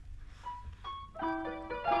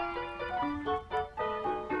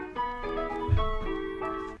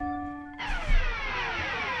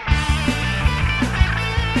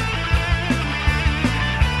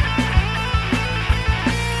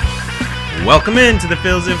Welcome into the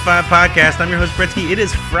Phils in 5 podcast. I'm your host, Bretsky. It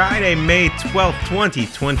is Friday, May 12th,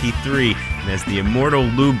 2023. And as the immortal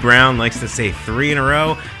Lou Brown likes to say, 3 in a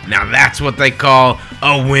row. Now that's what they call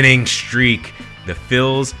a winning streak. The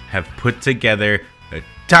Phils have put together a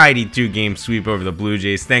tidy 2-game sweep over the Blue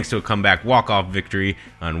Jays thanks to a comeback walk-off victory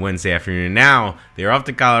on Wednesday afternoon. Now they're off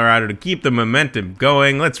to Colorado to keep the momentum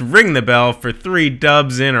going. Let's ring the bell for 3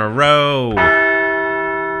 dubs in a row.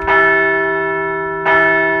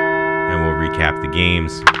 Recap the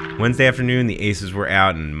games. Wednesday afternoon, the Aces were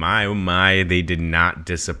out, and my oh my, they did not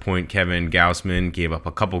disappoint. Kevin Gausman gave up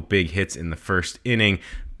a couple big hits in the first inning,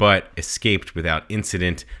 but escaped without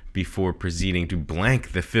incident before proceeding to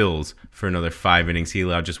blank the Phils for another 5 innings. He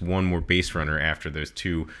allowed just one more base runner after those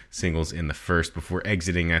 2 singles in the first before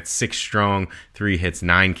exiting at 6 strong, 3 hits,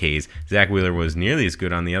 9 Ks. Zach Wheeler was nearly as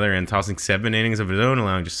good on the other end, tossing 7 innings of his own,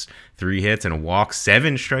 allowing just 3 hits and a walk,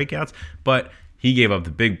 7 strikeouts, but he gave up the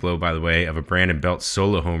big blow, by the way, of a Brandon Belt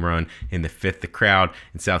solo home run in the 5th. The crowd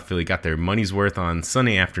in South Philly got their money's worth on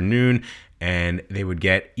Sunday afternoon, and they would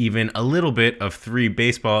get even a little bit of free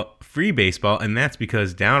baseball, and that's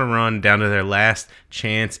because down to their last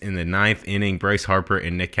chance in the 9th inning, Bryce Harper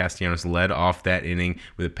and Nick Castellanos led off that inning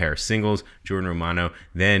with a pair of singles. Jordan Romano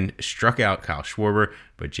then struck out Kyle Schwarber,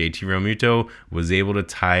 but JT Realmuto was able to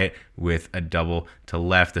tie it with a double to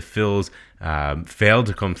left. The Phils failed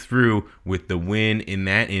to come through with the win in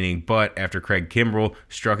that inning, but after Craig Kimbrell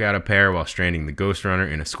struck out a pair while stranding the ghost runner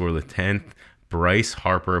in a scoreless 10th, Bryce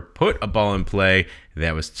Harper put a ball in play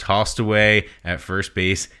that was tossed away at first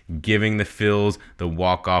base, giving the Phils the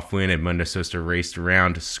walk-off win. Edmundo Sosa raced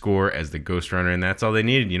around to score as the ghost runner, and that's all they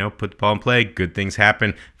needed. Put the ball in play. Good things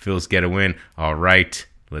happen. Phils get a win. All right.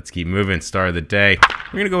 Let's keep moving. Star of the day.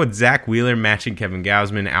 We're going to go with Zach Wheeler matching Kevin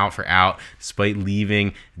Gausman out for out despite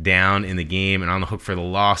leaving down in the game and on the hook for the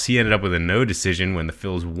loss. He ended up with a no decision when the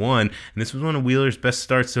Phils won, and this was one of Wheeler's best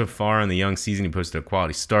starts so far in the young season. He posted a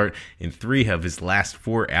quality start in 3 of his last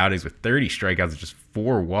 4 outings with 30 strikeouts and just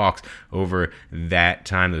 4 walks over that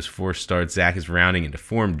time. Those 4 starts, Zach is rounding into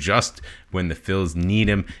form just when the Phils need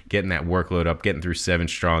him, getting that workload up, getting through 7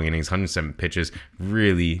 strong innings, 107 pitches.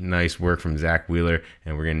 Really nice work from Zach Wheeler,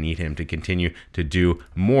 and we're going to need him to continue to do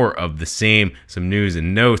more of the same. Some news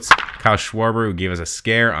and notes. Kyle Schwarber, who gave us a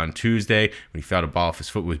scare on Tuesday when he felt a ball off his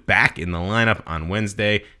foot, was back in the lineup on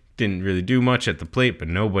Wednesday. Didn't really do much at the plate, but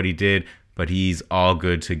nobody did. But he's all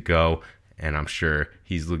good to go, and I'm sure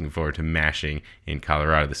he's looking forward to mashing in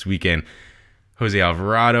Colorado this weekend. Jose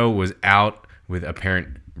Alvarado was out with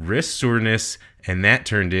apparent wrist soreness, and that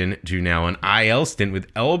turned into now an IL stint with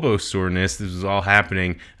elbow soreness. This was all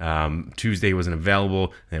happening. Tuesday he wasn't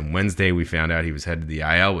available. Then Wednesday we found out he was headed to the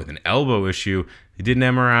IL with an elbow issue. He did an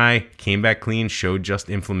MRI, came back clean, showed just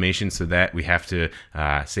inflammation, so that we have to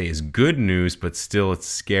say is good news, but still it's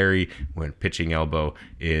scary when pitching elbow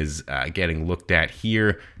is getting looked at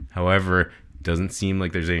here. However, doesn't seem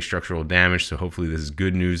like there's any structural damage, so hopefully this is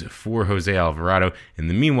good news for Jose Alvarado. In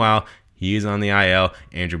the meanwhile, he is on the IL.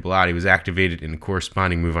 Andrew Bellotti was activated in a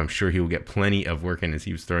corresponding move. I'm sure he will get plenty of work in as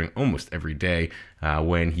he was throwing almost every day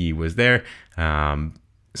when he was there.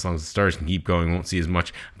 As long as the Stars can keep going, we won't see as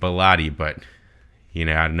much Bellotti, but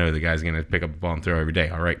I know the guy's going to pick up the ball and throw every day.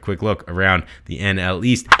 All right, quick look around the NL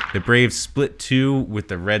East. The Braves split 2 with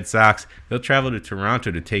the Red Sox. They'll travel to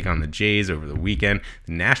Toronto to take on the Jays over the weekend.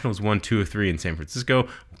 The Nationals won 2 of 3 in San Francisco.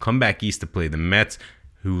 Will come back east to play the Mets,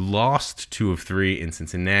 who lost 2 of 3 in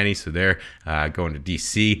Cincinnati, so they're going to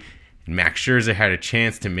D.C. And Max Scherzer had a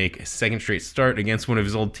chance to make a second straight start against one of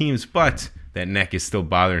his old teams, but that neck is still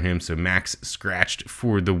bothering him, so Max scratched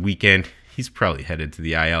for the weekend. He's probably headed to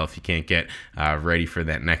the IL if he can't get ready for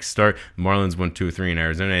that next start. The Marlins won 2 of 3 in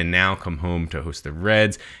Arizona and now come home to host the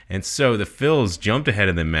Reds. And so the Phils jumped ahead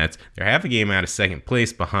of the Mets. They're half a game out of second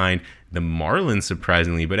place behind the Marlins,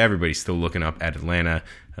 surprisingly, but everybody's still looking up at Atlanta.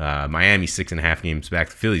 Miami 6.5 games back.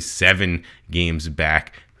 The Phillies 7 games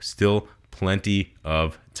back. Still plenty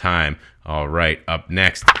of time. All right, up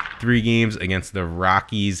next, 3 games against the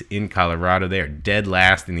Rockies in Colorado. They are dead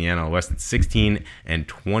last in the NL West at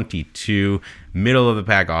 16-22. Middle of the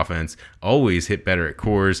pack offense. Always hit better at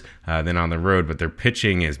Coors than on the road, but their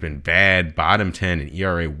pitching has been bad. Bottom 10 in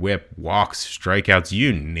ERA, whip, walks, strikeouts,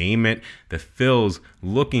 you name it. The Phils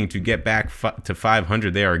looking to get back to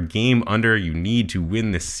 500. They are a game under. You need to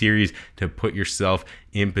win this series to put yourself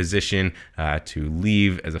in position to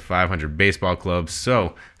leave as a 500 baseball club.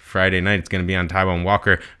 So Friday night, it's going to be on Taijuan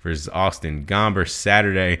Walker versus Austin Gomber.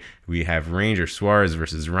 Saturday, we have Ranger Suarez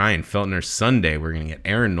versus Ryan Feltner. Sunday, we're going to get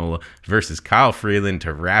Aaron Nola versus Kyle Freeland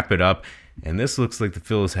to wrap it up. And this looks like the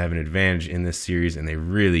Phils have an advantage in this series, and they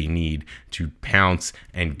really need to pounce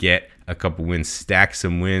and get a couple wins, stack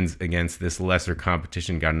some wins against this lesser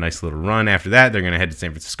competition. Got a nice little run. After that, they're going to head to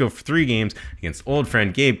San Francisco for 3 games against old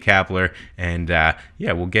friend Gabe Kapler. And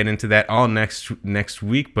we'll get into that all next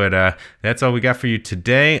week. But that's all we got for you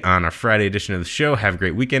today on our Friday edition of the show. Have a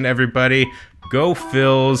great weekend, everybody. Go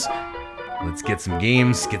Phils. Let's get some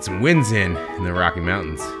games, get some wins in the Rocky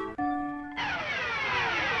Mountains.